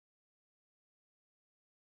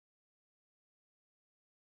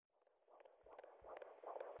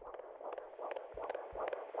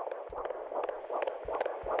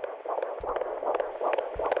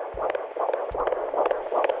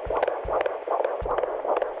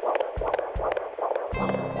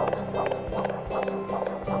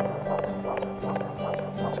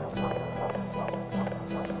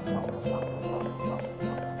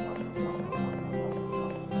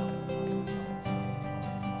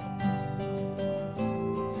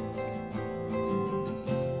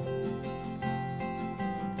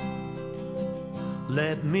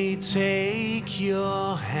Let me take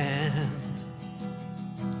your hand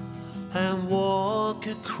and walk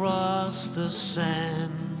across the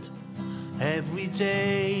sand. Every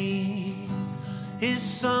day is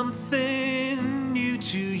something new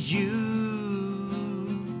to you.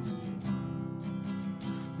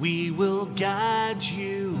 We will guide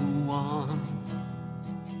you on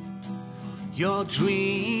your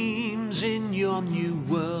dreams in your new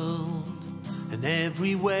world. And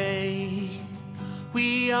every way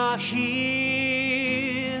we are here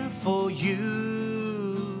for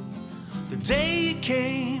you. The day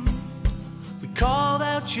came, we called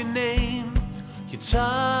out your name. You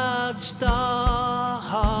touched our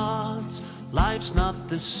hearts. Life's not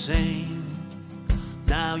the same.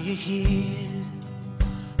 Now you're here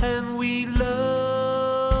and we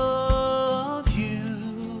love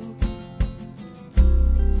you.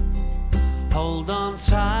 Hold on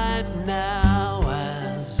tight now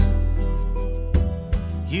as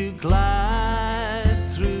you glide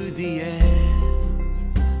through the air.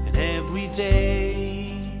 And every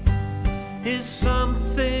day is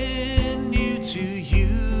something new to you.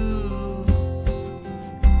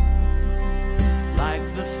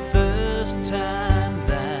 Like the first time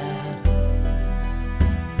that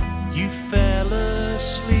you fell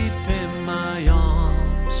asleep in my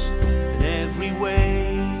arms. In every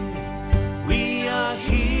way we are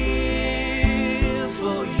here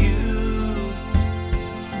for you.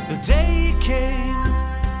 The day came,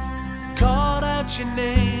 called out your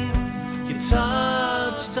name. You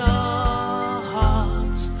touched our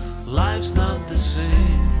hearts. Life's not the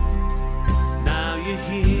same. Now you're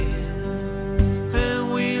here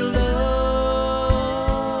and we love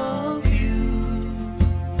you.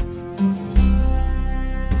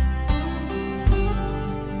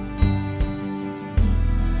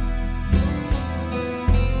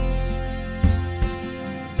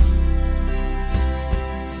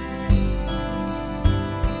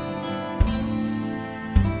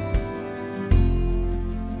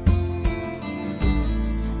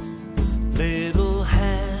 Little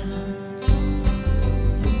hands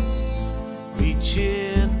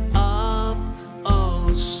reaching up,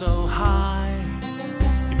 oh so high.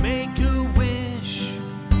 You make a wish,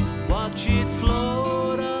 watch it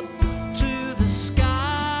float up to the sky.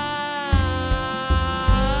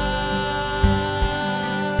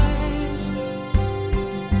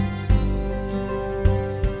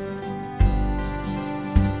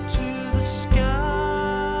 To the sky.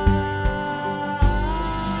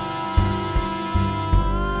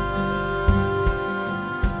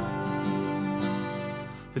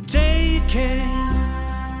 The day came,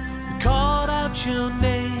 we called out your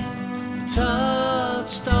name. You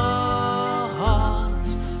touched our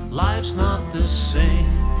hearts. Life's not the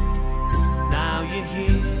same. Now you're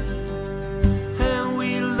here and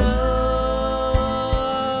we love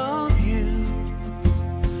you.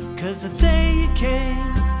 'Cause the day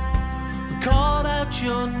came, we called out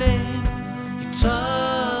your name. You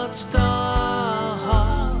touched our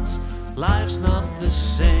hearts. Life's not the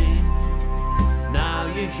same. Now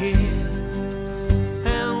you're here